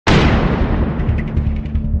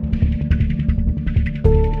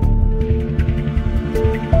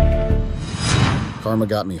Karma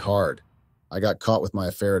got me hard. I got caught with my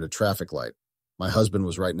affair at a traffic light. My husband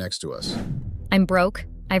was right next to us. I'm broke,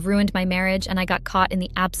 I've ruined my marriage, and I got caught in the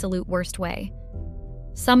absolute worst way.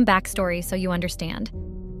 Some backstory so you understand.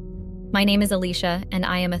 My name is Alicia, and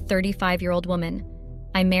I am a 35-year-old woman.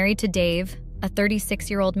 I'm married to Dave, a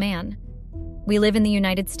 36-year-old man. We live in the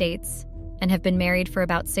United States and have been married for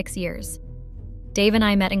about 6 years. Dave and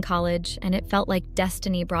I met in college, and it felt like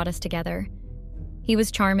destiny brought us together. He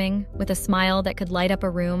was charming, with a smile that could light up a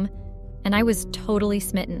room, and I was totally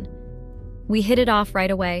smitten. We hit it off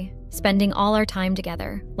right away, spending all our time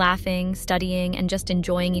together, laughing, studying, and just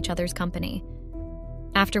enjoying each other's company.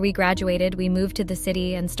 After we graduated, we moved to the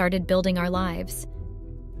city and started building our lives.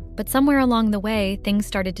 But somewhere along the way, things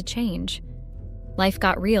started to change. Life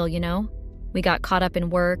got real, you know? We got caught up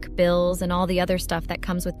in work, bills, and all the other stuff that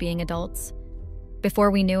comes with being adults.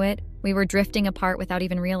 Before we knew it, we were drifting apart without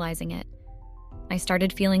even realizing it. I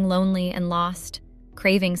started feeling lonely and lost,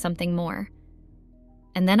 craving something more.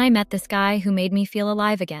 And then I met this guy who made me feel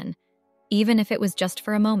alive again, even if it was just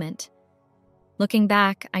for a moment. Looking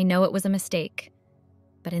back, I know it was a mistake.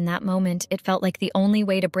 But in that moment, it felt like the only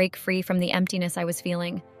way to break free from the emptiness I was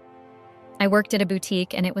feeling. I worked at a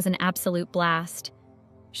boutique, and it was an absolute blast.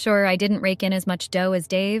 Sure, I didn't rake in as much dough as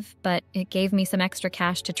Dave, but it gave me some extra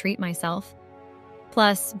cash to treat myself.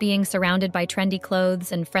 Plus, being surrounded by trendy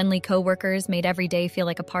clothes and friendly coworkers made every day feel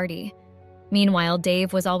like a party. Meanwhile,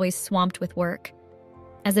 Dave was always swamped with work.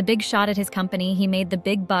 As a big shot at his company, he made the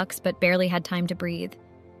big bucks but barely had time to breathe.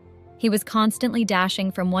 He was constantly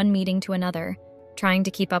dashing from one meeting to another, trying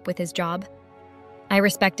to keep up with his job. I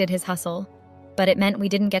respected his hustle, but it meant we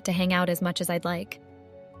didn't get to hang out as much as I'd like.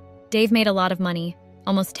 Dave made a lot of money,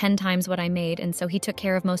 almost 10 times what I made, and so he took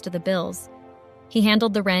care of most of the bills. He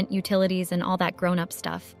handled the rent, utilities, and all that grown-up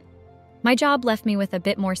stuff. My job left me with a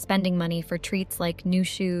bit more spending money for treats like new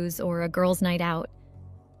shoes or a girls' night out.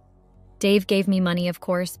 Dave gave me money, of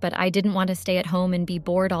course, but I didn't want to stay at home and be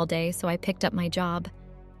bored all day, so I picked up my job.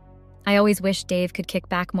 I always wished Dave could kick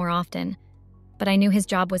back more often, but I knew his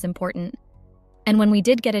job was important. And when we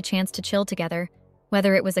did get a chance to chill together,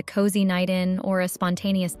 whether it was a cozy night in or a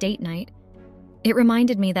spontaneous date night, it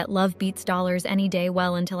reminded me that love beats dollars any day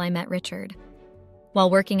well until I met Richard. While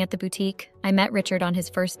working at the boutique, I met Richard on his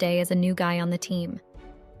first day as a new guy on the team.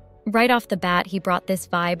 Right off the bat, he brought this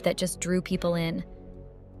vibe that just drew people in.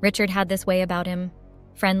 Richard had this way about him,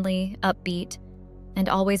 friendly, upbeat, and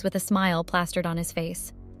always with a smile plastered on his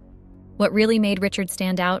face. What really made Richard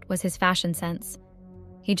stand out was his fashion sense.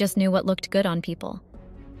 He just knew what looked good on people.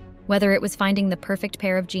 Whether it was finding the perfect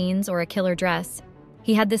pair of jeans or a killer dress,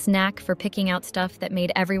 he had this knack for picking out stuff that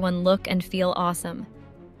made everyone look and feel awesome.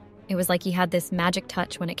 It was like he had this magic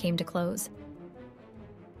touch when it came to clothes.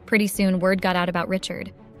 Pretty soon, word got out about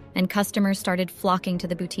Richard, and customers started flocking to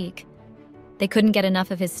the boutique. They couldn't get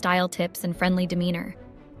enough of his style tips and friendly demeanor.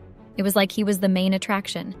 It was like he was the main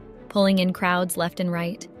attraction, pulling in crowds left and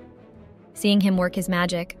right. Seeing him work his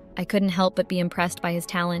magic, I couldn't help but be impressed by his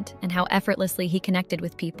talent and how effortlessly he connected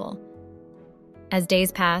with people. As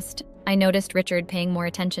days passed, I noticed Richard paying more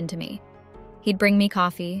attention to me. He'd bring me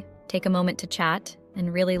coffee, take a moment to chat,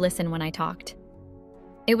 and really listen when I talked.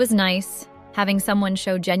 It was nice, having someone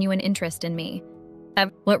show genuine interest in me.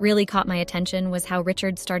 What really caught my attention was how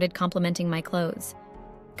Richard started complimenting my clothes.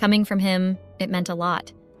 Coming from him, it meant a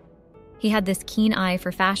lot. He had this keen eye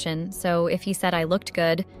for fashion, so if he said I looked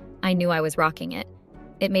good, I knew I was rocking it.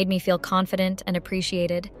 It made me feel confident and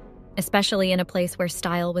appreciated, especially in a place where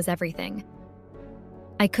style was everything.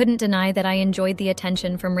 I couldn't deny that I enjoyed the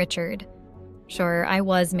attention from Richard. Sure, I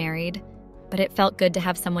was married, but it felt good to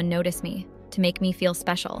have someone notice me, to make me feel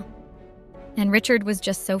special. And Richard was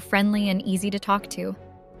just so friendly and easy to talk to.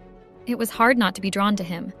 It was hard not to be drawn to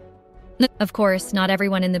him. Of course, not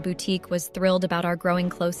everyone in the boutique was thrilled about our growing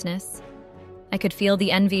closeness. I could feel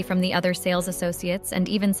the envy from the other sales associates and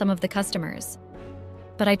even some of the customers.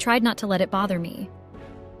 But I tried not to let it bother me.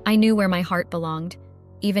 I knew where my heart belonged,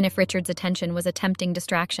 even if Richard's attention was a tempting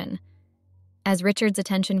distraction. As Richard's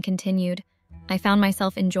attention continued, I found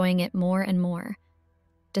myself enjoying it more and more.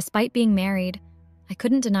 Despite being married, I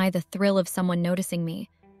couldn't deny the thrill of someone noticing me,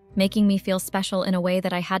 making me feel special in a way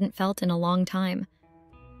that I hadn't felt in a long time.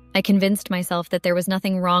 I convinced myself that there was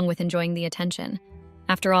nothing wrong with enjoying the attention.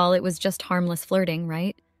 After all, it was just harmless flirting,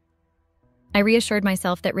 right? I reassured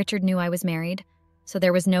myself that Richard knew I was married, so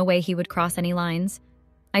there was no way he would cross any lines.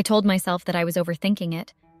 I told myself that I was overthinking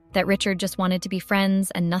it, that Richard just wanted to be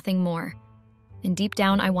friends and nothing more. And deep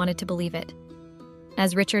down, I wanted to believe it.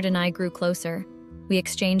 As Richard and I grew closer, we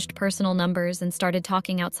exchanged personal numbers and started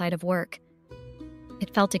talking outside of work.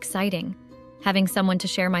 It felt exciting, having someone to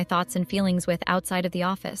share my thoughts and feelings with outside of the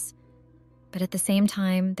office. But at the same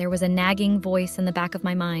time, there was a nagging voice in the back of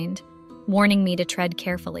my mind, warning me to tread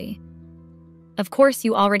carefully. Of course,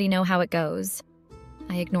 you already know how it goes.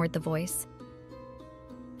 I ignored the voice.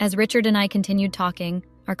 As Richard and I continued talking,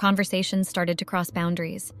 our conversations started to cross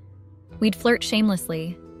boundaries. We'd flirt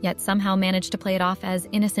shamelessly, yet somehow managed to play it off as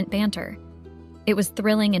innocent banter. It was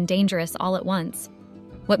thrilling and dangerous all at once.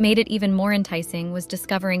 What made it even more enticing was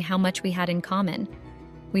discovering how much we had in common.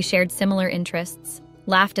 We shared similar interests,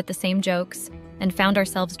 laughed at the same jokes, and found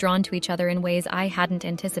ourselves drawn to each other in ways I hadn't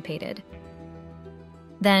anticipated.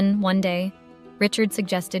 Then, one day, Richard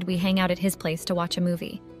suggested we hang out at his place to watch a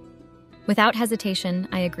movie. Without hesitation,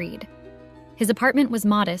 I agreed. His apartment was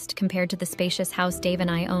modest compared to the spacious house Dave and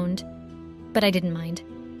I owned, but I didn't mind.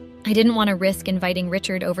 I didn't want to risk inviting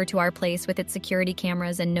Richard over to our place with its security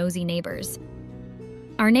cameras and nosy neighbors.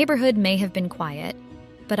 Our neighborhood may have been quiet,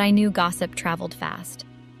 but I knew gossip traveled fast.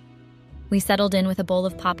 We settled in with a bowl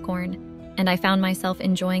of popcorn, and I found myself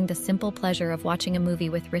enjoying the simple pleasure of watching a movie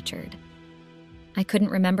with Richard. I couldn't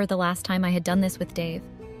remember the last time I had done this with Dave.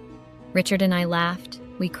 Richard and I laughed,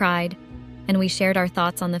 we cried, and we shared our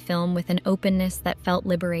thoughts on the film with an openness that felt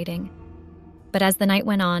liberating. But as the night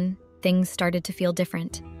went on, things started to feel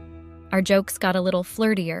different. Our jokes got a little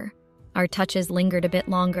flirtier, our touches lingered a bit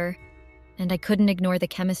longer, and I couldn't ignore the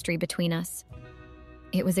chemistry between us.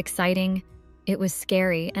 It was exciting, it was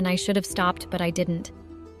scary, and I should have stopped, but I didn't.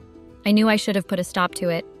 I knew I should have put a stop to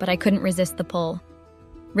it, but I couldn't resist the pull.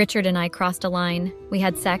 Richard and I crossed a line, we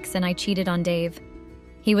had sex, and I cheated on Dave.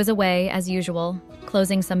 He was away, as usual,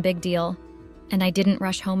 closing some big deal, and I didn't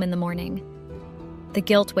rush home in the morning. The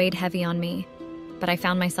guilt weighed heavy on me, but I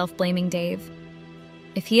found myself blaming Dave.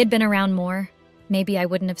 If he had been around more, maybe I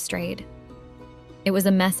wouldn't have strayed. It was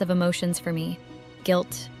a mess of emotions for me,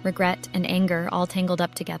 guilt, regret, and anger all tangled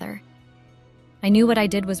up together. I knew what I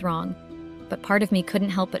did was wrong, but part of me couldn't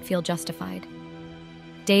help but feel justified.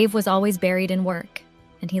 Dave was always buried in work,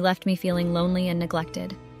 and he left me feeling lonely and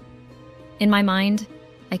neglected. In my mind,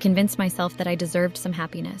 I convinced myself that I deserved some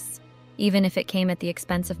happiness, even if it came at the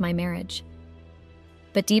expense of my marriage.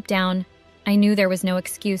 But deep down, I knew there was no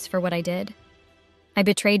excuse for what I did. I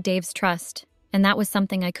betrayed Dave's trust, and that was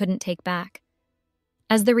something I couldn't take back.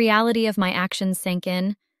 As the reality of my actions sank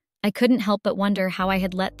in, I couldn't help but wonder how I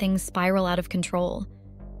had let things spiral out of control.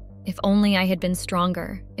 If only I had been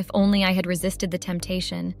stronger, if only I had resisted the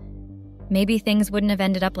temptation, maybe things wouldn't have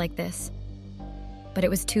ended up like this. But it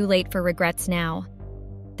was too late for regrets now.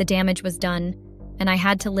 The damage was done, and I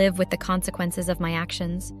had to live with the consequences of my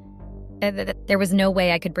actions. There was no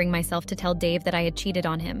way I could bring myself to tell Dave that I had cheated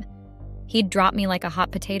on him. He'd drop me like a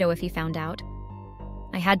hot potato if he found out.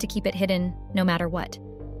 I had to keep it hidden, no matter what.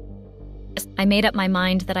 I made up my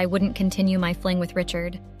mind that I wouldn't continue my fling with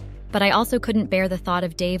Richard, but I also couldn't bear the thought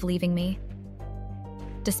of Dave leaving me.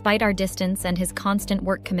 Despite our distance and his constant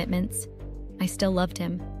work commitments, I still loved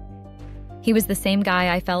him. He was the same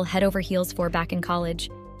guy I fell head over heels for back in college,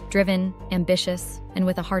 driven, ambitious, and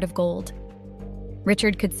with a heart of gold.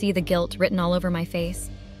 Richard could see the guilt written all over my face,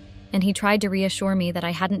 and he tried to reassure me that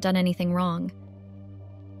I hadn't done anything wrong.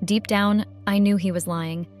 Deep down, I knew he was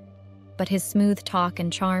lying, but his smooth talk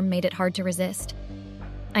and charm made it hard to resist.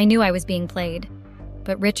 I knew I was being played,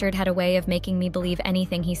 but Richard had a way of making me believe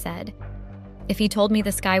anything he said. If he told me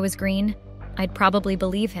the sky was green, I'd probably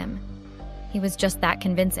believe him. He was just that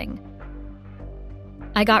convincing.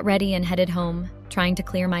 I got ready and headed home, trying to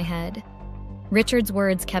clear my head. Richard's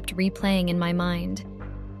words kept replaying in my mind.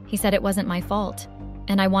 He said it wasn't my fault,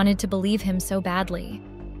 and I wanted to believe him so badly.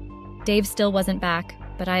 Dave still wasn't back,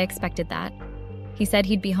 but I expected that. He said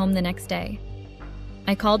he'd be home the next day.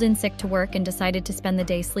 I called in sick to work and decided to spend the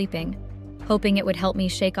day sleeping, hoping it would help me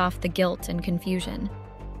shake off the guilt and confusion.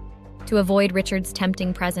 To avoid Richard's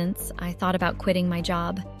tempting presence, I thought about quitting my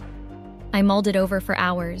job. I mulled it over for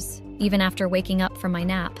hours, even after waking up from my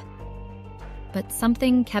nap. But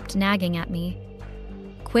something kept nagging at me.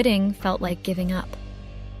 Quitting felt like giving up.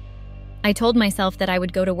 I told myself that I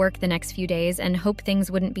would go to work the next few days and hope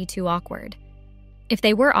things wouldn't be too awkward. If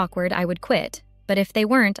they were awkward, I would quit, but if they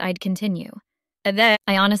weren't, I'd continue. I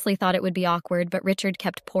honestly thought it would be awkward, but Richard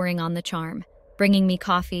kept pouring on the charm, bringing me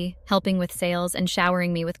coffee, helping with sales, and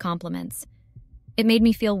showering me with compliments. It made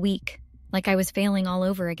me feel weak, like I was failing all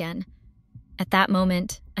over again. At that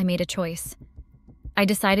moment, I made a choice. I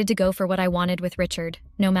decided to go for what I wanted with Richard,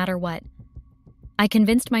 no matter what. I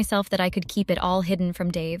convinced myself that I could keep it all hidden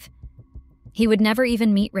from Dave. He would never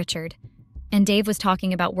even meet Richard, and Dave was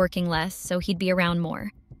talking about working less, so he'd be around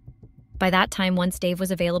more. By that time, once Dave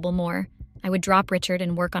was available more, I would drop Richard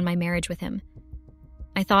and work on my marriage with him.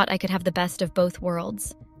 I thought I could have the best of both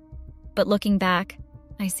worlds. But looking back,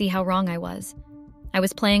 I see how wrong I was. I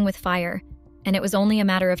was playing with fire, and it was only a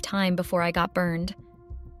matter of time before I got burned.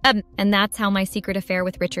 And that's how my secret affair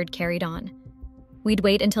with Richard carried on. We'd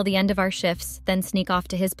wait until the end of our shifts, then sneak off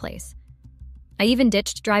to his place. I even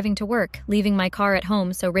ditched driving to work, leaving my car at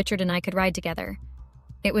home so Richard and I could ride together.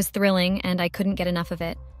 It was thrilling, and I couldn't get enough of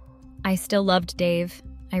it. I still loved Dave,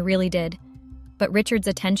 I really did. But Richard's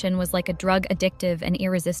attention was like a drug, addictive and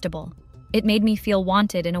irresistible. It made me feel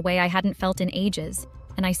wanted in a way I hadn't felt in ages,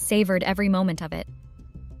 and I savored every moment of it.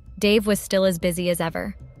 Dave was still as busy as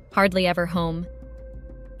ever, hardly ever home.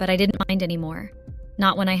 But I didn't mind anymore,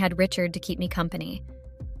 not when I had Richard to keep me company.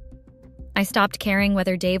 I stopped caring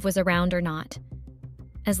whether Dave was around or not.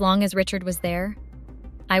 As long as Richard was there,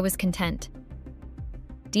 I was content.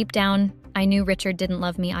 Deep down, I knew Richard didn't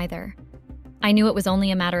love me either. I knew it was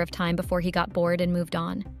only a matter of time before he got bored and moved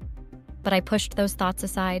on. But I pushed those thoughts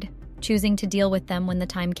aside, choosing to deal with them when the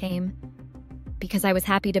time came. Because I was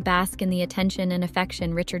happy to bask in the attention and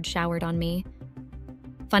affection Richard showered on me.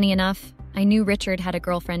 Funny enough, I knew Richard had a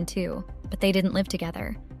girlfriend too, but they didn't live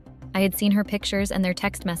together. I had seen her pictures and their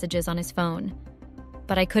text messages on his phone.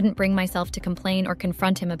 But I couldn't bring myself to complain or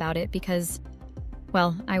confront him about it because,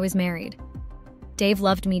 well, I was married. Dave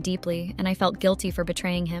loved me deeply, and I felt guilty for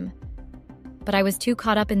betraying him. But I was too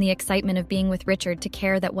caught up in the excitement of being with Richard to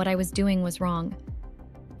care that what I was doing was wrong.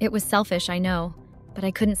 It was selfish, I know, but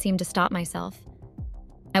I couldn't seem to stop myself.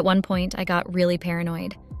 At one point, I got really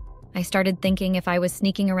paranoid. I started thinking if I was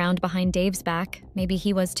sneaking around behind Dave's back, maybe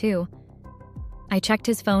he was too. I checked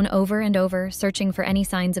his phone over and over, searching for any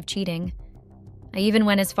signs of cheating. I even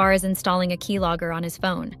went as far as installing a keylogger on his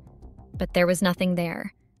phone. But there was nothing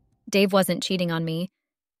there. Dave wasn't cheating on me.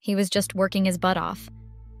 He was just working his butt off.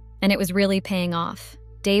 And it was really paying off.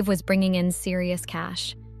 Dave was bringing in serious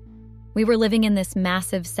cash. We were living in this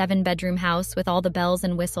massive 7-bedroom house with all the bells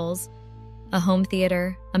and whistles, a home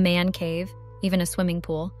theater, a man cave, even a swimming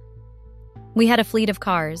pool. We had a fleet of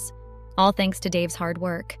cars, all thanks to Dave's hard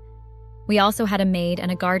work. We also had a maid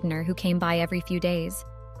and a gardener who came by every few days,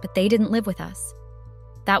 but they didn't live with us.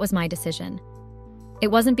 That was my decision.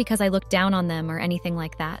 It wasn't because I looked down on them or anything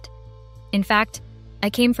like that. In fact, I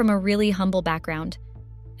came from a really humble background.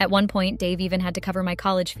 At one point, Dave even had to cover my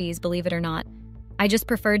college fees, believe it or not. I just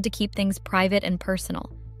preferred to keep things private and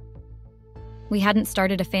personal. We hadn't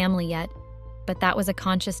started a family yet, but that was a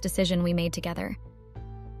conscious decision we made together.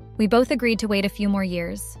 We both agreed to wait a few more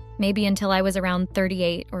years, maybe until I was around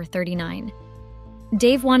 38 or 39.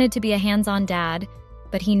 Dave wanted to be a hands-on dad,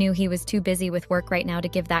 but he knew he was too busy with work right now to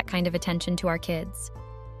give that kind of attention to our kids.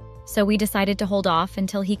 So we decided to hold off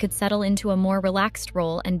until he could settle into a more relaxed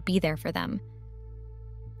role and be there for them.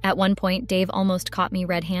 At one point, Dave almost caught me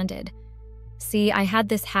red-handed. See, I had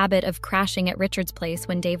this habit of crashing at Richard's place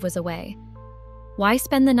when Dave was away. Why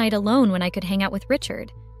spend the night alone when I could hang out with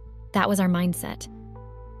Richard? That was our mindset.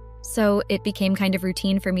 So it became kind of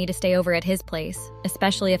routine for me to stay over at his place,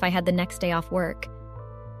 especially if I had the next day off work.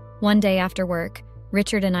 One day after work,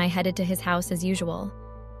 Richard and I headed to his house as usual.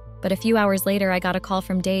 But a few hours later, I got a call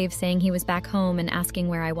from Dave saying he was back home and asking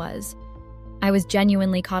where I was. I was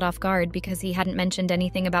genuinely caught off guard because he hadn't mentioned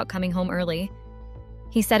anything about coming home early.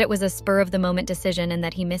 He said it was a spur-of-the-moment decision and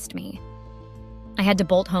that he missed me. I had to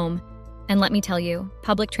bolt home, and let me tell you,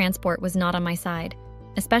 public transport was not on my side,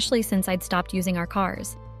 especially since I'd stopped using our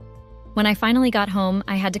cars. When I finally got home,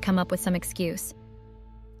 I had to come up with some excuse.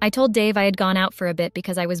 I told Dave I had gone out for a bit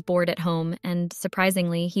because I was bored at home, and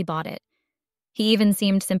surprisingly, he bought it. He even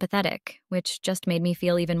seemed sympathetic, which just made me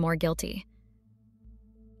feel even more guilty.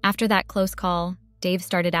 After that close call, Dave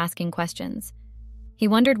started asking questions. He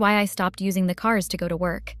wondered why I stopped using the cars to go to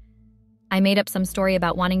work. I made up some story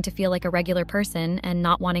about wanting to feel like a regular person and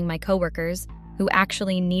not wanting my coworkers, who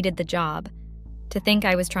actually needed the job, to think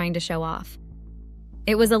I was trying to show off.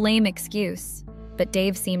 It was a lame excuse, but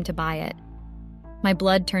Dave seemed to buy it. My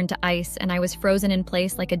blood turned to ice and I was frozen in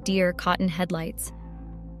place like a deer caught in headlights.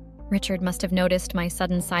 Richard must have noticed my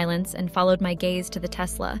sudden silence and followed my gaze to the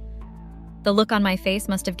Tesla. The look on my face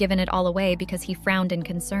must have given it all away because he frowned in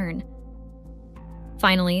concern.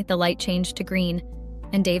 Finally, the light changed to green,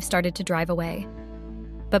 and Dave started to drive away.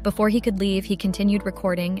 But before he could leave, he continued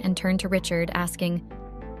recording and turned to Richard, asking,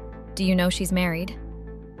 "Do you know she's married?"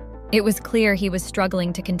 It was clear he was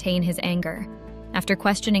struggling to contain his anger. After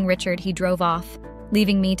questioning Richard, he drove off,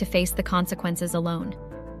 leaving me to face the consequences alone.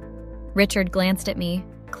 Richard glanced at me,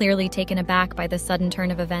 clearly taken aback by the sudden turn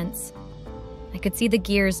of events. I could see the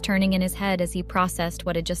gears turning in his head as he processed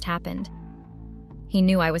what had just happened. He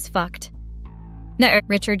knew I was fucked. No,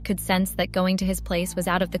 Richard could sense that going to his place was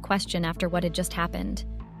out of the question after what had just happened.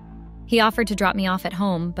 He offered to drop me off at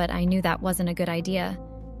home, but I knew that wasn't a good idea.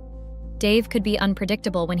 Dave could be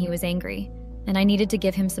unpredictable when he was angry, and I needed to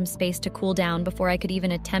give him some space to cool down before I could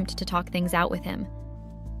even attempt to talk things out with him.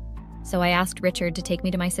 So I asked Richard to take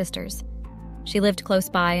me to my sister's. She lived close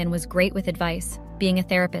by and was great with advice, being a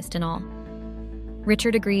therapist and all.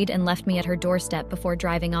 Richard agreed and left me at her doorstep before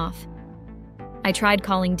driving off. I tried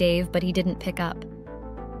calling Dave, but he didn't pick up.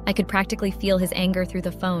 I could practically feel his anger through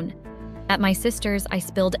the phone. At my sister's, I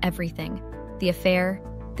spilled everything: the affair,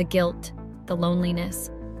 the guilt, the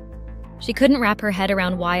loneliness. She couldn't wrap her head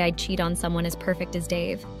around why I'd cheat on someone as perfect as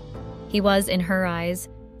Dave. He was, in her eyes,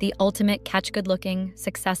 the ultimate catch-good-looking,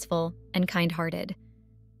 successful, and kind-hearted.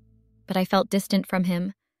 But I felt distant from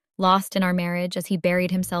him, lost in our marriage as he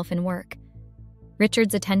buried himself in work.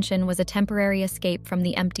 Richard's attention was a temporary escape from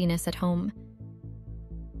the emptiness at home.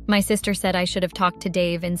 My sister said I should have talked to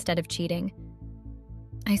Dave instead of cheating.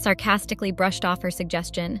 I sarcastically brushed off her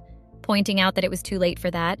suggestion, pointing out that it was too late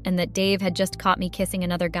for that and that Dave had just caught me kissing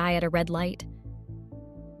another guy at a red light.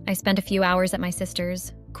 I spent a few hours at my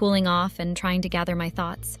sister's, cooling off and trying to gather my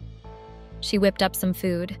thoughts. She whipped up some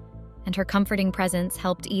food, and her comforting presence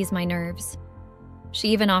helped ease my nerves. She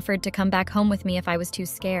even offered to come back home with me if I was too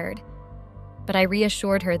scared. But I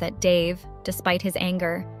reassured her that Dave, despite his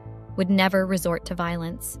anger, would never resort to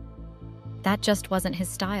violence. That just wasn't his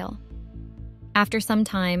style. After some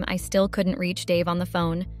time, I still couldn't reach Dave on the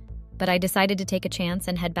phone, but I decided to take a chance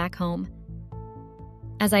and head back home.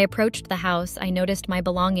 As I approached the house, I noticed my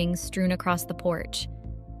belongings strewn across the porch.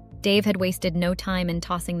 Dave had wasted no time in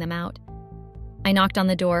tossing them out. I knocked on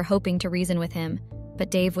the door, hoping to reason with him,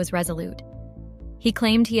 but Dave was resolute. He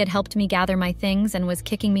claimed he had helped me gather my things and was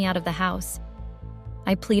kicking me out of the house.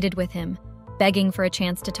 I pleaded with him, begging for a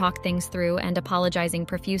chance to talk things through and apologizing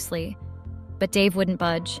profusely. But Dave wouldn't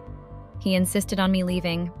budge. He insisted on me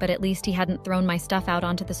leaving, but at least he hadn't thrown my stuff out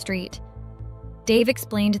onto the street. Dave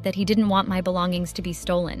explained that he didn't want my belongings to be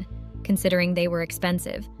stolen, considering they were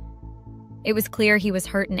expensive. It was clear he was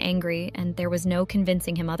hurt and angry, and there was no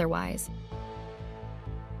convincing him otherwise.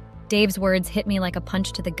 Dave's words hit me like a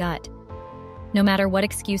punch to the gut. No matter what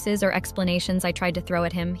excuses or explanations I tried to throw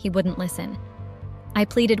at him, he wouldn't listen. I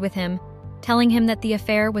pleaded with him, telling him that the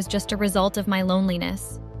affair was just a result of my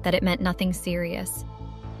loneliness, that it meant nothing serious.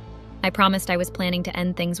 I promised I was planning to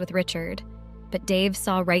end things with Richard, but Dave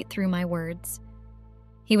saw right through my words.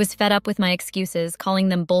 He was fed up with my excuses, calling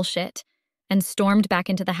them bullshit, and stormed back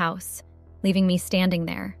into the house, leaving me standing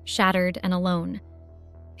there, shattered and alone.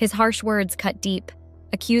 His harsh words cut deep,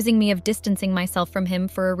 accusing me of distancing myself from him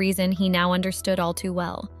for a reason he now understood all too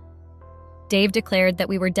well. Dave declared that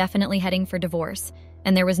we were definitely heading for divorce,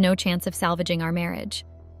 and there was no chance of salvaging our marriage.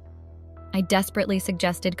 I desperately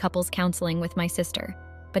suggested couples counseling with my sister,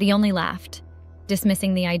 but he only laughed,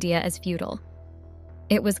 dismissing the idea as futile.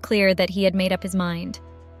 It was clear that he had made up his mind,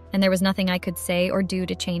 and there was nothing I could say or do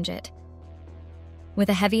to change it. With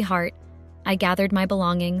a heavy heart, I gathered my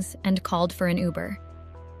belongings and called for an Uber.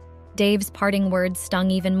 Dave's parting words stung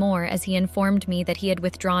even more as he informed me that he had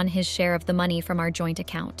withdrawn his share of the money from our joint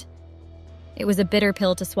account. It was a bitter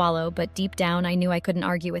pill to swallow, but deep down I knew I couldn't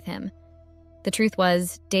argue with him. The truth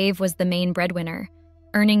was, Dave was the main breadwinner,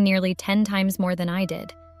 earning nearly 10 times more than I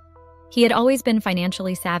did. He had always been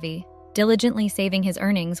financially savvy, diligently saving his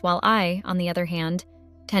earnings, while I, on the other hand,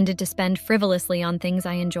 tended to spend frivolously on things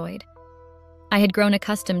I enjoyed. I had grown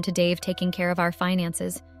accustomed to Dave taking care of our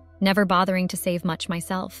finances, never bothering to save much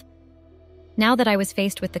myself. Now that I was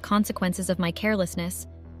faced with the consequences of my carelessness,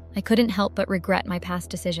 I couldn't help but regret my past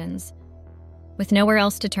decisions. With nowhere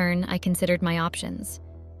else to turn, I considered my options.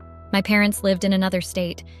 My parents lived in another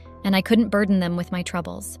state, and I couldn't burden them with my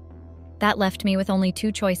troubles. That left me with only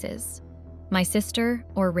 2 choices: my sister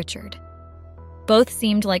or Richard. Both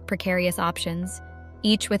seemed like precarious options,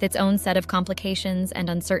 each with its own set of complications and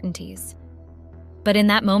uncertainties. But in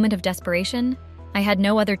that moment of desperation, I had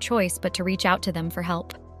no other choice but to reach out to them for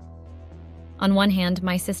help. On one hand,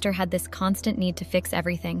 my sister had this constant need to fix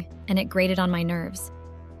everything, and it grated on my nerves.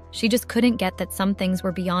 She just couldn't get that some things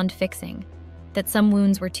were beyond fixing, that some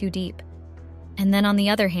wounds were too deep. And then on the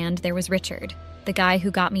other hand, there was Richard, the guy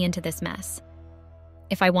who got me into this mess.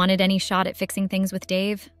 If I wanted any shot at fixing things with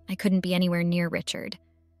Dave, I couldn't be anywhere near Richard.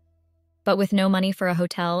 But with no money for a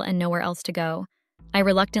hotel and nowhere else to go, I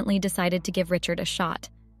reluctantly decided to give Richard a shot.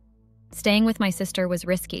 Staying with my sister was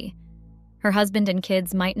risky. Her husband and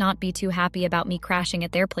kids might not be too happy about me crashing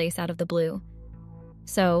at their place out of the blue.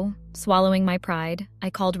 So, swallowing my pride, I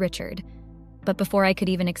called Richard. But before I could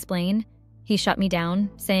even explain, he shut me down,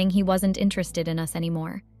 saying he wasn't interested in us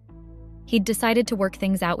anymore. He'd decided to work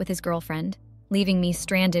things out with his girlfriend, leaving me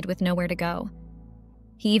stranded with nowhere to go.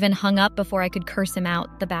 He even hung up before I could curse him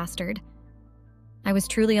out, the bastard. I was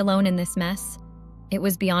truly alone in this mess. It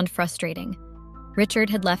was beyond frustrating. Richard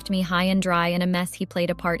had left me high and dry in a mess he played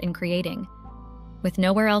a part in creating. With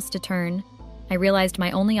nowhere else to turn, I realized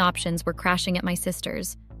my only options were crashing at my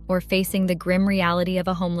sister's or facing the grim reality of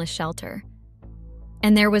a homeless shelter.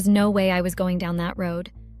 And there was no way I was going down that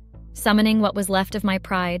road. Summoning what was left of my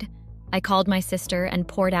pride, I called my sister and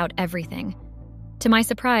poured out everything. To my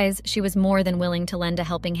surprise, she was more than willing to lend a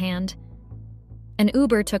helping hand. An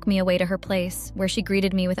Uber took me away to her place, where she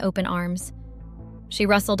greeted me with open arms. She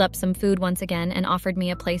rustled up some food once again and offered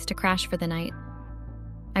me a place to crash for the night.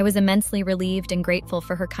 I was immensely relieved and grateful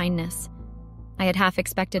for her kindness. I had half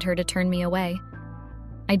expected her to turn me away.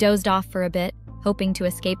 I dozed off for a bit, hoping to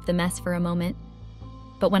escape the mess for a moment.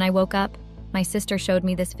 But when I woke up, my sister showed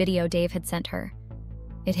me this video Dave had sent her.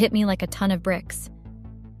 It hit me like a ton of bricks.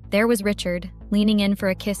 There was Richard, leaning in for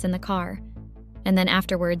a kiss in the car. And then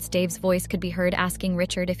afterwards, Dave's voice could be heard asking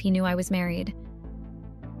Richard if he knew I was married.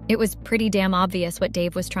 It was pretty damn obvious what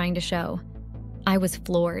Dave was trying to show. I was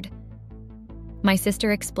floored. My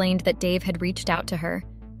sister explained that Dave had reached out to her,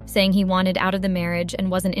 saying he wanted out of the marriage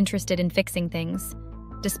and wasn't interested in fixing things,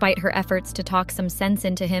 despite her efforts to talk some sense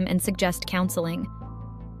into him and suggest counseling.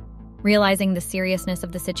 Realizing the seriousness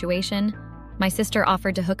of the situation, my sister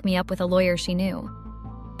offered to hook me up with a lawyer she knew.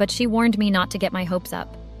 But she warned me not to get my hopes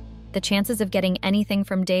up. The chances of getting anything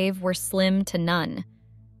from Dave were slim to none.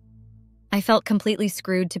 I felt completely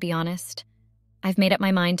screwed, to be honest. I've made up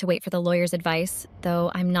my mind to wait for the lawyer's advice, though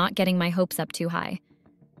I'm not getting my hopes up too high.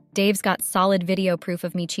 Dave's got solid video proof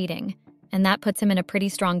of me cheating, and that puts him in a pretty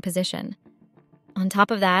strong position. On top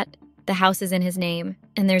of that, the house is in his name,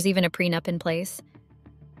 and there's even a prenup in place.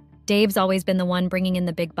 Dave's always been the one bringing in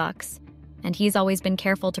the big bucks, and he's always been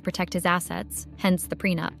careful to protect his assets, hence the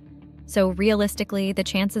prenup. So realistically, the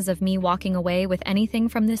chances of me walking away with anything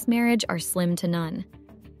from this marriage are slim to none.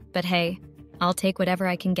 But hey, I'll take whatever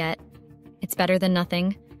I can get. It's better than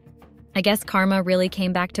nothing. I guess karma really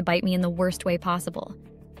came back to bite me in the worst way possible.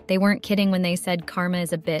 They weren't kidding when they said karma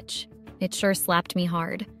is a bitch. It sure slapped me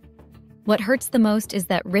hard. What hurts the most is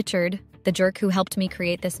that Richard, the jerk who helped me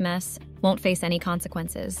create this mess, won't face any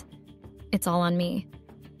consequences. It's all on me.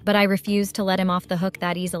 But I refuse to let him off the hook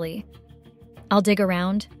that easily. I'll dig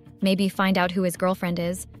around, maybe find out who his girlfriend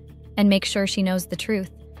is, and make sure she knows the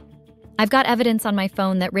truth. I've got evidence on my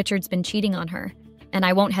phone that Richard's been cheating on her, and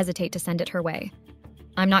I won't hesitate to send it her way.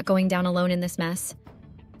 I'm not going down alone in this mess.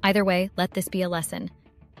 Either way, let this be a lesson.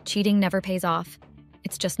 Cheating never pays off.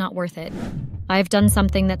 It's just not worth it. I've done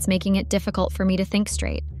something that's making it difficult for me to think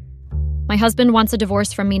straight. My husband wants a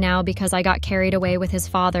divorce from me now because I got carried away with his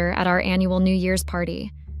father at our annual New Year's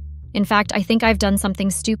party. In fact, I think I've done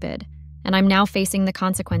something stupid, and I'm now facing the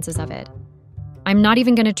consequences of it. I'm not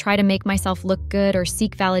even going to try to make myself look good or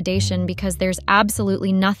seek validation because there's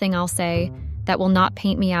absolutely nothing I'll say that will not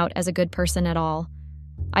paint me out as a good person at all.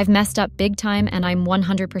 I've messed up big time and I'm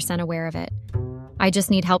 100% aware of it. I just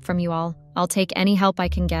need help from you all. I'll take any help I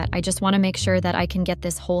can get. I just want to make sure that I can get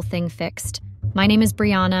this whole thing fixed. My name is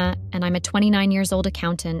Brianna, and I'm a 29 years old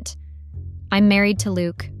accountant. I'm married to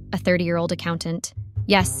Luke, a 30-year-old accountant.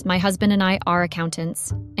 Yes, my husband and I are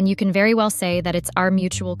accountants, and you can very well say that it's our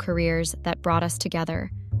mutual careers that brought us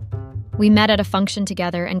together. We met at a function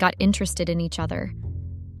together and got interested in each other.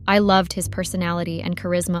 I loved his personality and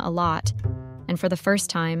charisma a lot, and for the first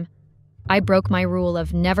time, I broke my rule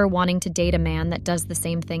of never wanting to date a man that does the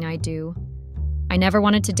same thing I do. I never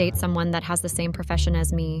wanted to date someone that has the same profession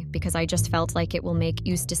as me because I just felt like it will make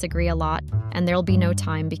us disagree a lot and there'll be no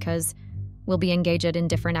time because we'll be engaged in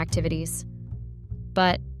different activities.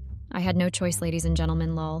 But I had no choice, ladies and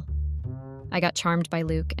gentlemen, lol. I got charmed by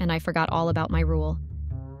Luke and I forgot all about my rule.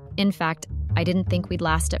 In fact, I didn't think we'd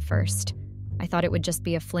last at first. I thought it would just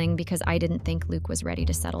be a fling because I didn't think Luke was ready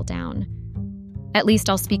to settle down. At least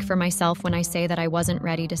I'll speak for myself when I say that I wasn't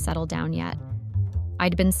ready to settle down yet.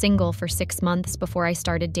 I'd been single for 6 months before I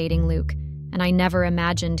started dating Luke, and I never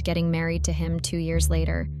imagined getting married to him 2 years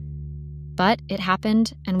later. But it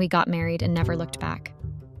happened, and we got married and never looked back.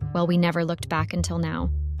 Well, we never looked back until now.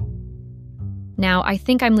 Now, I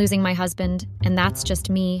think I'm losing my husband, and that's just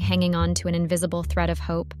me hanging on to an invisible thread of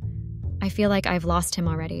hope. I feel like I've lost him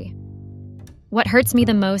already. What hurts me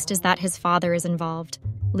the most is that his father is involved.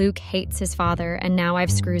 Luke hates his father, and now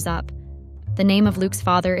I've screws up. The name of Luke's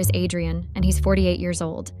father is Adrian, and he's 48 years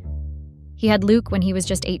old. He had Luke when he was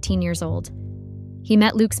just 18 years old. He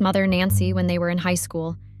met Luke's mother, Nancy, when they were in high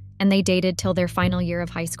school, and they dated till their final year of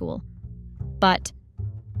high school. But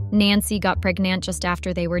Nancy got pregnant just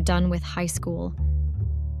after they were done with high school.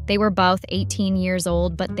 They were both 18 years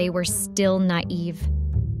old, but they were still naive.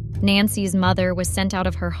 Nancy's mother was sent out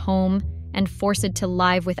of her home and forced to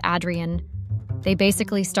live with Adrian. They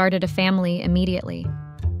basically started a family immediately.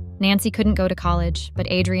 Nancy couldn't go to college, but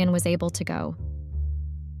Adrian was able to go.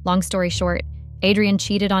 Long story short, Adrian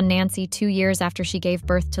cheated on Nancy 2 years after she gave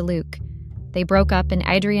birth to Luke. They broke up and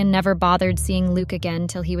Adrian never bothered seeing Luke again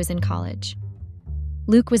till he was in college.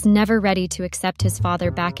 Luke was never ready to accept his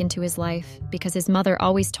father back into his life because his mother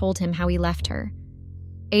always told him how he left her.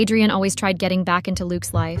 Adrian always tried getting back into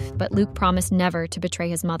Luke's life, but Luke promised never to betray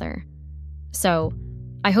his mother. So,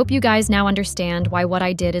 I hope you guys now understand why what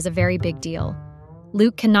I did is a very big deal.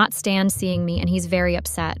 Luke cannot stand seeing me and he's very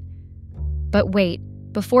upset. But wait,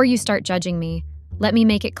 before you start judging me, let me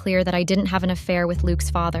make it clear that I didn't have an affair with Luke's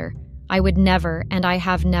father. I would never, and I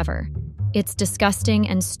have never. It's disgusting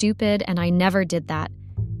and stupid, and I never did that.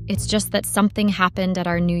 It's just that something happened at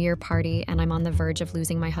our New Year party, and I'm on the verge of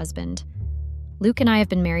losing my husband. Luke and I have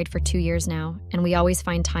been married for 2 years now, and we always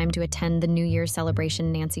find time to attend the New Year's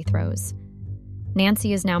celebration Nancy throws.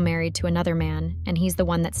 Nancy is now married to another man, and he's the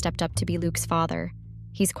one that stepped up to be Luke's father.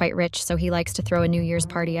 He's quite rich, so he likes to throw a New Year's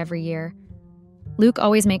party every year. Luke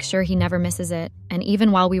always makes sure he never misses it, and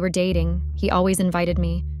even while we were dating, he always invited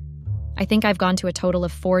me. I think I've gone to a total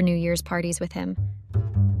of 4 New Year's parties with him.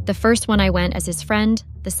 The first one I went as his friend,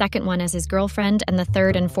 the second one as his girlfriend, and the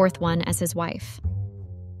third and fourth one as his wife.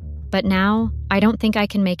 But now, I don't think I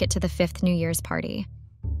can make it to the 5th New Year's party.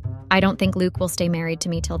 I don't think Luke will stay married to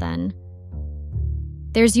me till then.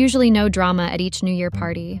 There's usually no drama at each New Year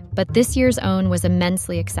party, but this year's own was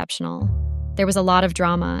immensely exceptional. There was a lot of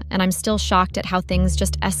drama, and I'm still shocked at how things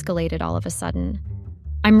just escalated all of a sudden.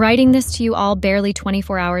 I'm writing this to you all barely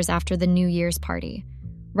 24 hours after the New Year's party.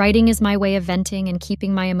 Writing is my way of venting and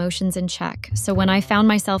keeping my emotions in check, so when I found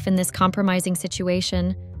myself in this compromising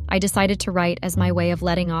situation, I decided to write as my way of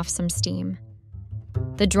letting off some steam.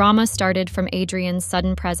 The drama started from Adrian's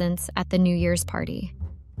sudden presence at the New Year's party.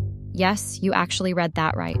 Yes, you actually read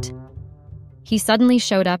that right. He suddenly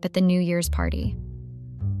showed up at the New Year's party.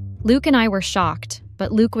 Luke and I were shocked,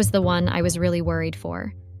 but Luke was the one I was really worried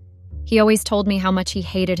for. He always told me how much he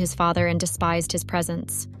hated his father and despised his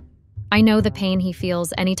presence. I know the pain he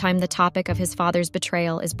feels anytime the topic of his father's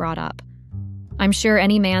betrayal is brought up. I'm sure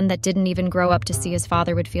any man that didn't even grow up to see his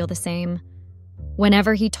father would feel the same.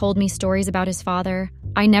 Whenever he told me stories about his father,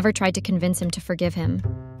 I never tried to convince him to forgive him.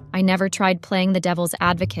 I never tried playing the devil's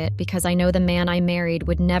advocate because I know the man I married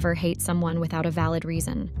would never hate someone without a valid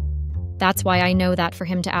reason. That's why I know that for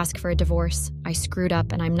him to ask for a divorce, I screwed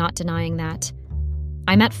up and I'm not denying that.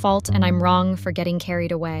 I'm at fault and I'm wrong for getting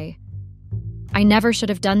carried away. I never should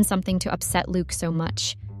have done something to upset Luke so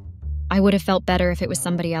much. I would have felt better if it was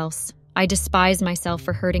somebody else. I despise myself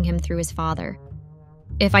for hurting him through his father.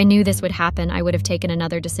 If I knew this would happen, I would have taken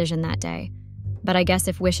another decision that day. But I guess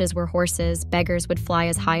if wishes were horses, beggars would fly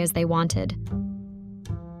as high as they wanted.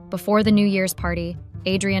 Before the New Year's party,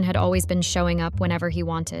 Adrian had always been showing up whenever he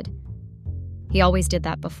wanted. He always did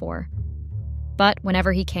that before. But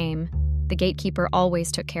whenever he came, the gatekeeper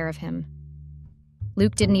always took care of him.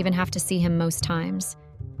 Luke didn't even have to see him most times.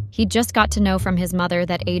 He just got to know from his mother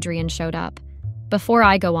that Adrian showed up. Before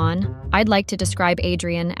I go on, I'd like to describe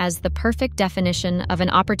Adrian as the perfect definition of an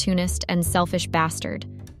opportunist and selfish bastard.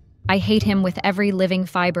 I hate him with every living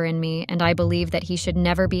fiber in me, and I believe that he should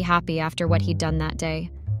never be happy after what he'd done that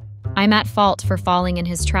day. I'm at fault for falling in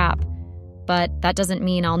his trap, but that doesn't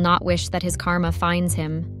mean I'll not wish that his karma finds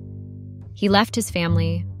him. He left his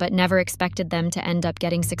family, but never expected them to end up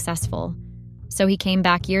getting successful. So he came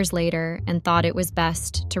back years later and thought it was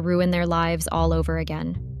best to ruin their lives all over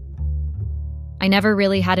again. I never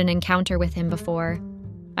really had an encounter with him before.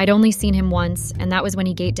 I'd only seen him once, and that was when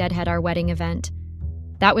he gate deadhead our wedding event.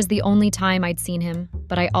 That was the only time I'd seen him,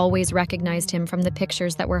 but I always recognized him from the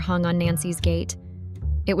pictures that were hung on Nancy's gate.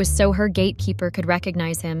 It was so her gatekeeper could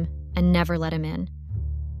recognize him and never let him in.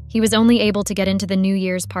 He was only able to get into the New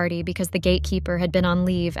Year's party because the gatekeeper had been on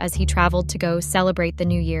leave as he traveled to go celebrate the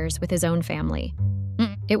New Year's with his own family.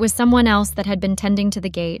 It was someone else that had been tending to the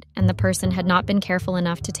gate, and the person had not been careful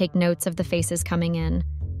enough to take notes of the faces coming in.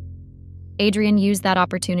 Adrian used that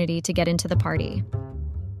opportunity to get into the party.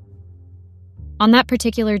 On that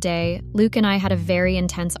particular day, Luke and I had a very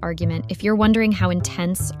intense argument. If you're wondering how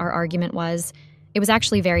intense our argument was, it was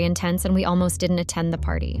actually very intense and we almost didn't attend the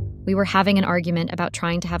party. We were having an argument about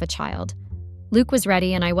trying to have a child. Luke was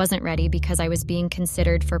ready and I wasn't ready because I was being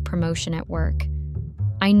considered for promotion at work.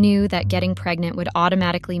 I knew that getting pregnant would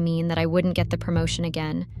automatically mean that I wouldn't get the promotion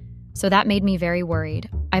again, so that made me very worried.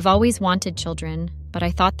 I've always wanted children, but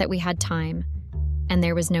I thought that we had time, and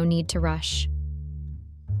there was no need to rush.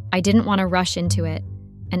 I didn't want to rush into it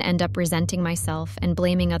and end up resenting myself and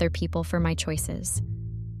blaming other people for my choices.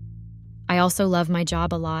 I also love my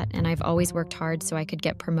job a lot, and I've always worked hard so I could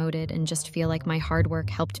get promoted and just feel like my hard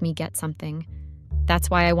work helped me get something. That's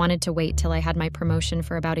why I wanted to wait till I had my promotion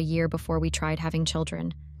for about a year before we tried having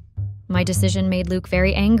children. My decision made Luke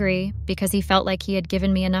very angry because he felt like he had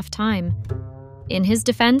given me enough time. In his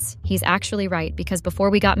defense, he's actually right because before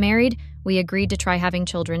we got married, we agreed to try having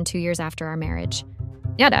children 2 years after our marriage.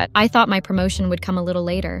 Yeah, I thought my promotion would come a little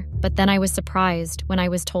later, but then I was surprised when I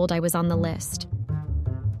was told I was on the list.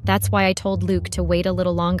 That's why I told Luke to wait a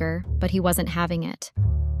little longer, but he wasn't having it.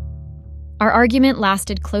 Our argument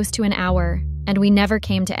lasted close to an hour, and we never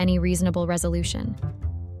came to any reasonable resolution.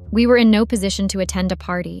 We were in no position to attend a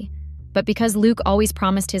party, but because Luke always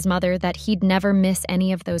promised his mother that he'd never miss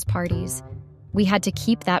any of those parties, we had to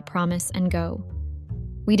keep that promise and go.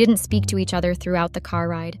 We didn't speak to each other throughout the car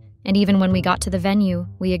ride, and even when we got to the venue,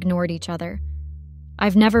 we ignored each other.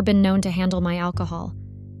 I've never been known to handle my alcohol.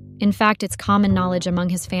 In fact, it's common knowledge among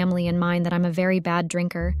his family and mine that I'm a very bad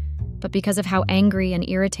drinker, but because of how angry and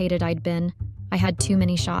irritated I'd been, I had too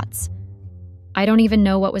many shots. I don't even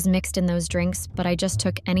know what was mixed in those drinks, but I just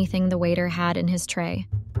took anything the waiter had in his tray.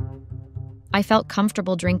 I felt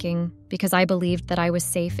comfortable drinking because I believed that I was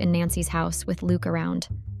safe in Nancy's house with Luke around.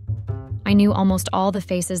 I knew almost all the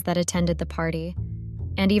faces that attended the party,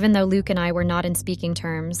 and even though Luke and I were not in speaking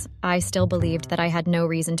terms, I still believed that I had no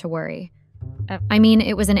reason to worry.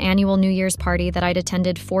 It was an annual New Year's party that I'd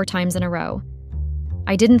attended 4 times in a row.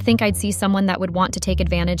 I didn't think I'd see someone that would want to take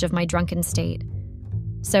advantage of my drunken state.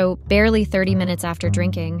 So, barely 30 minutes after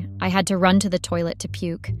drinking, I had to run to the toilet to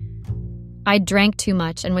puke. I'd drank too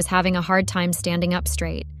much and was having a hard time standing up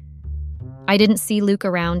straight. I didn't see Luke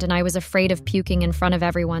around and I was afraid of puking in front of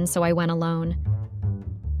everyone, so I went alone.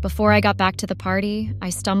 Before I got back to the party, I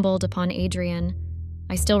stumbled upon Adrian.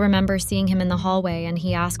 I still remember seeing him in the hallway and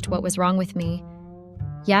he asked what was wrong with me.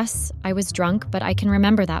 Yes, I was drunk, but I can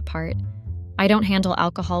remember that part. I don't handle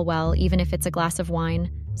alcohol well, even if it's a glass of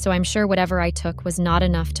wine, so I'm sure whatever I took was not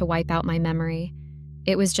enough to wipe out my memory.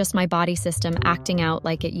 It was just my body system acting out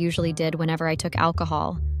like it usually did whenever I took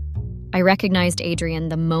alcohol. I recognized Adrian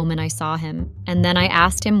the moment I saw him, and then I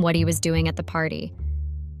asked him what he was doing at the party.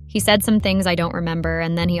 He said some things I don't remember,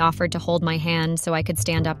 and then he offered to hold my hand so I could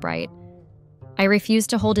stand upright. I refused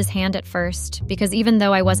to hold his hand at first, because even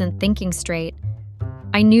though I wasn't thinking straight,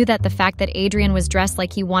 I knew that the fact that Adrian was dressed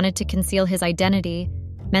like he wanted to conceal his identity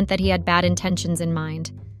meant that he had bad intentions in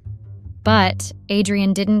mind. But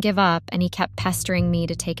Adrian didn't give up, and he kept pestering me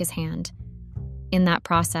to take his hand. In that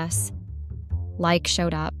process,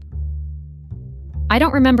 showed up. I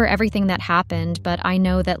don't remember everything that happened, but I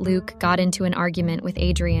know that Luke got into an argument with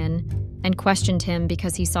Adrian and questioned him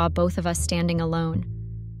because he saw both of us standing alone.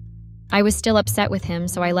 I was still upset with him,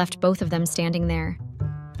 so I left both of them standing there.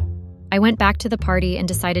 I went back to the party and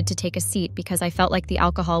decided to take a seat because I felt like the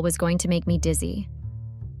alcohol was going to make me dizzy.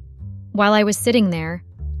 While I was sitting there,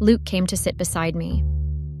 Luke came to sit beside me.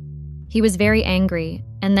 He was very angry,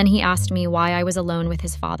 and then he asked me why I was alone with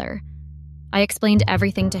his father. I explained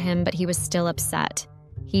everything to him, but he was still upset.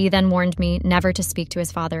 He then warned me never to speak to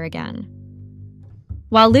his father again.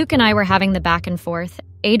 While Luke and I were having the back and forth,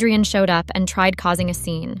 Adrian showed up and tried causing a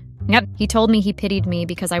scene. Yep, he told me he pitied me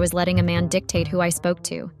because I was letting a man dictate who I spoke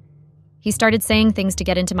to. He started saying things to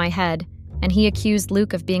get into my head, and he accused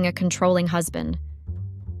Luke of being a controlling husband.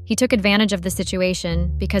 He took advantage of the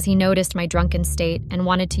situation because he noticed my drunken state and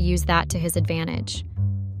wanted to use that to his advantage.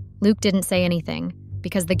 Luke didn't say anything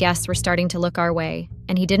because the guests were starting to look our way,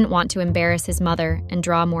 and he didn't want to embarrass his mother and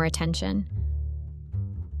draw more attention.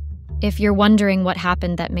 If you're wondering what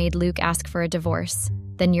happened that made Luke ask for a divorce,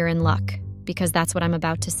 then you're in luck, because that's what I'm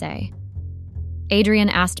about to say. Adrian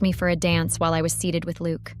asked me for a dance while I was seated with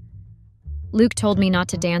Luke. Luke told me not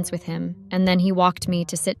to dance with him, and then he walked me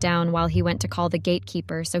to sit down while he went to call the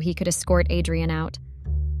gatekeeper so he could escort Adrian out.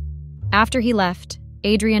 After he left,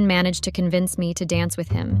 Adrian managed to convince me to dance with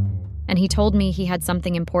him, and he told me he had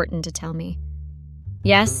something important to tell me.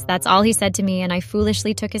 Yes, that's all he said to me, and I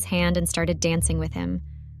foolishly took his hand and started dancing with him.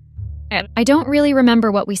 I don't really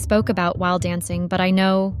remember what we spoke about while dancing, but I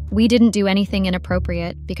know we didn't do anything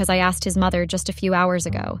inappropriate because I asked his mother just a few hours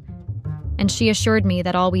ago, and she assured me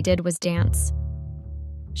that all we did was dance.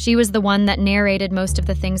 She was the one that narrated most of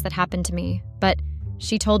the things that happened to me, but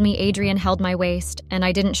she told me Adrian held my waist, and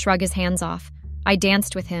I didn't shrug his hands off. I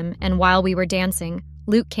danced with him, and while we were dancing,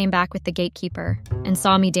 Luke came back with the gatekeeper and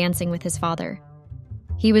saw me dancing with his father.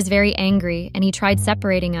 He was very angry, and he tried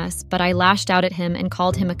separating us, but I lashed out at him and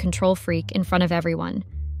called him a control freak in front of everyone.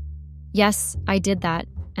 Yes, I did that,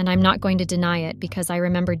 and I'm not going to deny it because I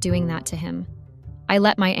remember doing that to him. I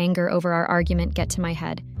let my anger over our argument get to my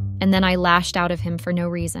head, and then I lashed out of him for no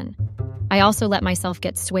reason. I also let myself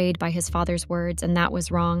get swayed by his father's words, and that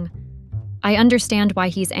was wrong. I understand why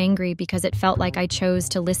he's angry because it felt like I chose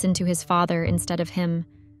to listen to his father instead of him.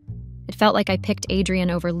 It felt like I picked Adrian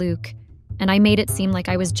over Luke, and I made it seem like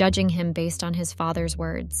I was judging him based on his father's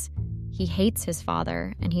words. He hates his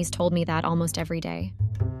father, and he's told me that almost every day.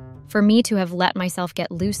 For me to have let myself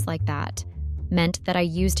get loose like that meant that I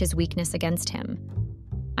used his weakness against him.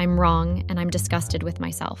 I'm wrong, and I'm disgusted with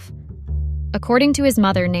myself. According to his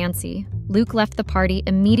mother, Nancy, Luke left the party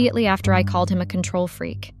immediately after I called him a control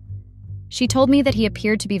freak. She told me that he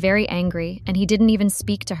appeared to be very angry, and he didn't even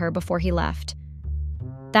speak to her before he left.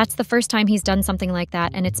 That's the first time he's done something like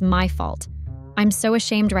that, and it's my fault. I'm so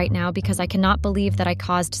ashamed right now because I cannot believe that I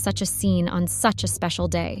caused such a scene on such a special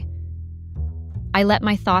day. I let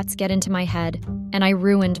my thoughts get into my head, and I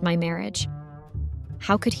ruined my marriage.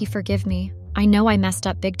 How could he forgive me? I know I messed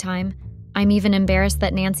up big time. I'm even embarrassed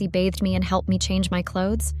that Nancy bathed me and helped me change my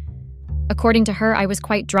clothes. According to her, I was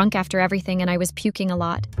quite drunk after everything and I was puking a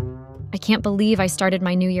lot. I can't believe I started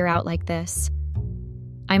my new year out like this.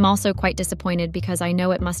 I'm also quite disappointed because I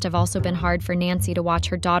know it must have also been hard for Nancy to watch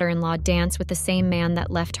her daughter-in-law dance with the same man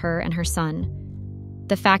that left her and her son.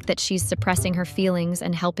 The fact that she's suppressing her feelings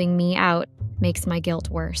and helping me out makes my guilt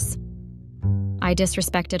worse. I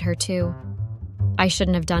disrespected her too. I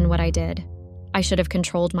shouldn't have done what I did. I should have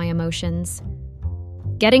controlled my emotions.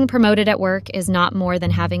 Getting promoted at work is not more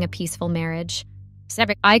than having a peaceful marriage.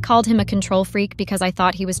 I called him a control freak because I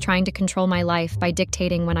thought he was trying to control my life by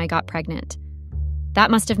dictating when I got pregnant.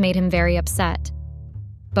 That must have made him very upset.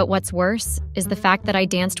 But what's worse is the fact that I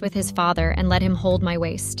danced with his father and let him hold my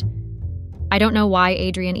waist. I don't know why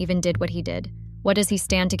Adrian even did what he did. What does he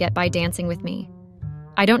stand to get by dancing with me?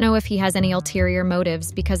 I don't know if he has any ulterior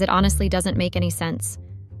motives because it honestly doesn't make any sense.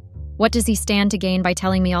 What does he stand to gain by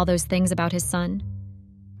telling me all those things about his son?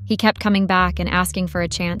 He kept coming back and asking for a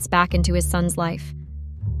chance back into his son's life.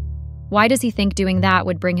 Why does he think doing that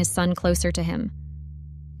would bring his son closer to him?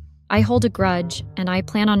 I hold a grudge, and I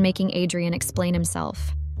plan on making Adrian explain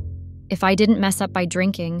himself. If I didn't mess up by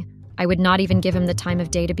drinking, I would not even give him the time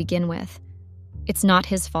of day to begin with. It's not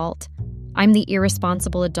his fault. I'm the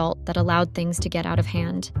irresponsible adult that allowed things to get out of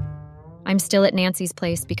hand. I'm still at Nancy's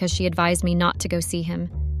place because she advised me not to go see him.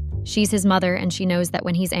 She's his mother, and she knows that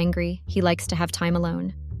when he's angry, he likes to have time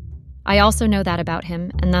alone. I also know that about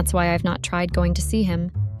him, and that's why I've not tried going to see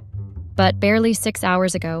him. But barely 6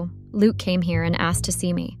 hours ago, Luke came here and asked to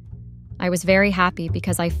see me. I was very happy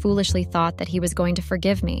because I foolishly thought that he was going to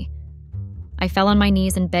forgive me. I fell on my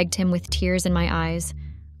knees and begged him with tears in my eyes.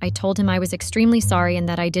 I told him I was extremely sorry and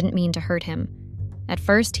that I didn't mean to hurt him. At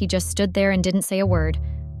first, he just stood there and didn't say a word,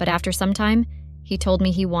 but after some time, he told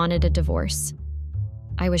me he wanted a divorce.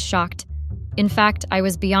 I was shocked. In fact, I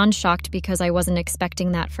was beyond shocked because I wasn't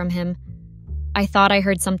expecting that from him. I thought I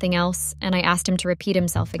heard something else, and I asked him to repeat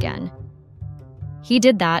himself again. He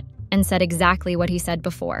did that and said exactly what he said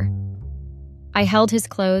before. I held his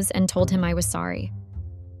clothes and told him I was sorry.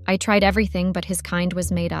 I tried everything, but his kind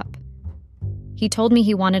was made up. He told me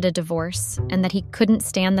he wanted a divorce and that he couldn't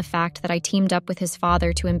stand the fact that I teamed up with his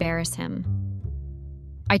father to embarrass him.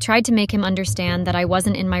 I tried to make him understand that I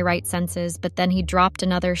wasn't in my right senses, but then he dropped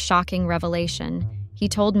another shocking revelation. He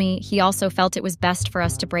told me he also felt it was best for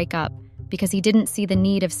us to break up because he didn't see the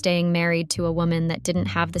need of staying married to a woman that didn't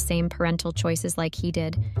have the same parental choices like he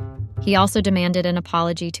did. He also demanded an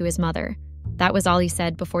apology to his mother. That was all he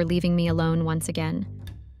said before leaving me alone once again.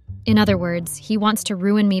 In other words, he wants to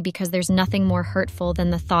ruin me because there's nothing more hurtful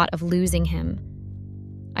than the thought of losing him.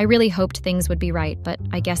 I really hoped things would be right, but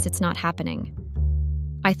I guess it's not happening.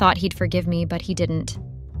 I thought he'd forgive me, but he didn't.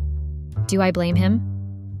 Do I blame him?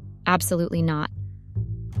 Absolutely not.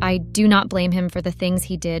 I do not blame him for the things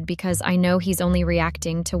he did because I know he's only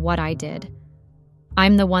reacting to what I did.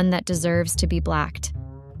 I'm the one that deserves to be blacked.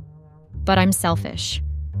 But I'm selfish.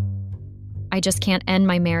 I just can't end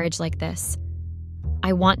my marriage like this.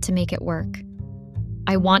 I want to make it work.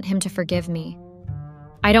 I want him to forgive me.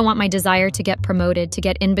 I don't want my desire to get promoted to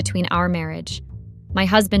get in between our marriage. My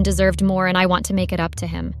husband deserved more and I want to make it up to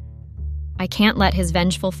him. I can't let his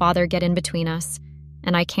vengeful father get in between us,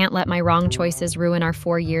 and I can't let my wrong choices ruin our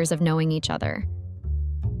 4 years of knowing each other.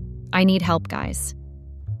 I need help, guys.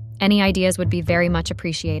 Any ideas would be very much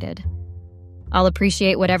appreciated. I'll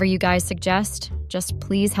appreciate whatever you guys suggest. Just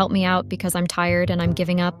please help me out because I'm tired and I'm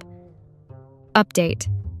giving up. Update.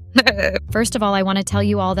 First of all, I want to tell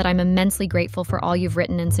you all that I'm immensely grateful for all you've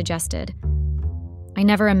written and suggested. I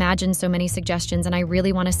never imagined so many suggestions, and I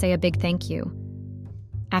really want to say a big thank you.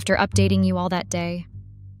 After updating you all that day,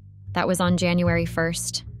 that was on January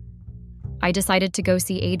 1st, I decided to go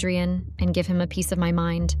see Adrian and give him a piece of my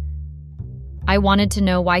mind. I wanted to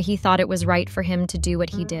know why he thought it was right for him to do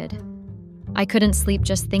what he did. I couldn't sleep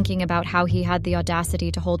just thinking about how he had the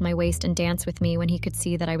audacity to hold my waist and dance with me when he could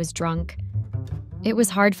see that I was drunk. It was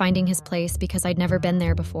hard finding his place because I'd never been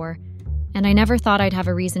there before, and I never thought I'd have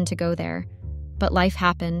a reason to go there. But life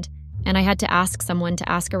happened, and I had to ask someone to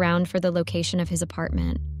ask around for the location of his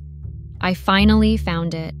apartment. I finally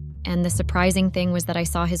found it, and the surprising thing was that I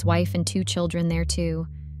saw his wife and 2 children there too.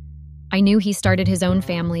 I knew he started his own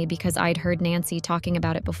family because I'd heard Nancy talking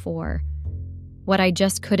about it before. What I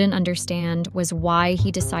just couldn't understand was why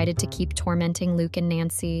he decided to keep tormenting Luke and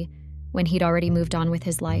Nancy when he'd already moved on with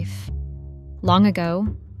his life. Long ago,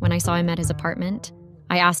 when I saw him at his apartment,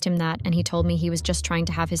 I asked him that, and he told me he was just trying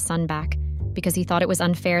to have his son back because he thought it was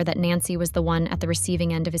unfair that Nancy was the one at the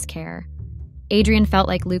receiving end of his care. Adrian felt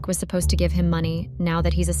like Luke was supposed to give him money now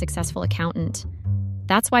that he's a successful accountant.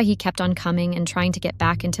 That's why he kept on coming and trying to get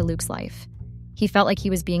back into Luke's life. He felt like he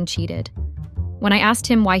was being cheated. When I asked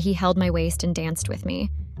him why he held my waist and danced with me,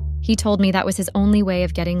 he told me that was his only way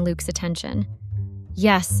of getting Luke's attention.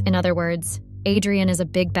 Yes, in other words, Adrian is a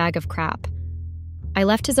big bag of crap. I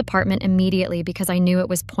left his apartment immediately because I knew it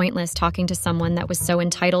was pointless talking to someone that was so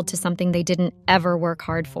entitled to something they didn't ever work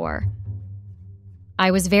hard for. I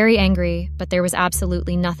was very angry, but there was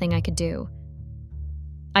absolutely nothing I could do.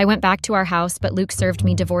 I went back to our house, but Luke served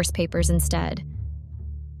me divorce papers instead.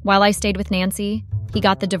 While I stayed with Nancy, he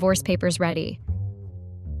got the divorce papers ready.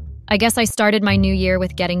 I guess I started my new year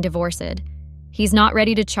with getting divorced. He's not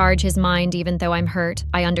ready to charge his mind even though I'm hurt,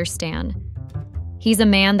 I understand. He's a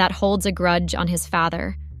man that holds a grudge on his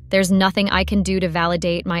father. There's nothing I can do to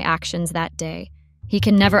validate my actions that day. He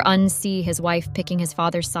can never unsee his wife picking his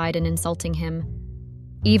father's side and insulting him.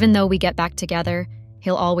 Even though we get back together,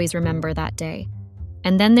 he'll always remember that day.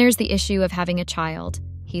 And then there's the issue of having a child.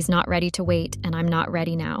 He's not ready to wait, and I'm not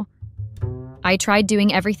ready now. I tried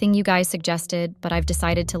doing everything you guys suggested, but I've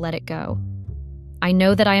decided to let it go. I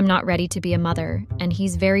know that I am not ready to be a mother, and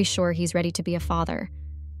he's very sure he's ready to be a father.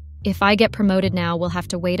 If I get promoted now, we'll have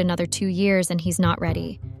to wait another 2 years, and he's not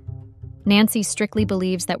ready. Nancy strictly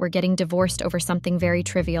believes that we're getting divorced over something very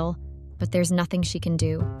trivial, but there's nothing she can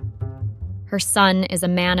do. Her son is a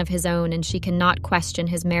man of his own, and she cannot question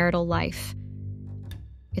his marital life.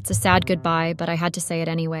 It's a sad goodbye, but I had to say it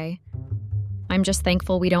anyway. I'm just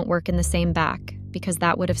thankful we don't work in the same back, because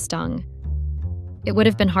that would have stung. It would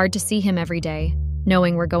have been hard to see him every day,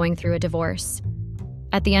 knowing we're going through a divorce.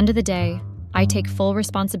 At the end of the day, I take full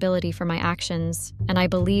responsibility for my actions, and I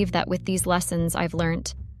believe that with these lessons I've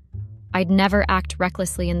learned, I'd never act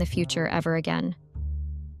recklessly in the future ever again.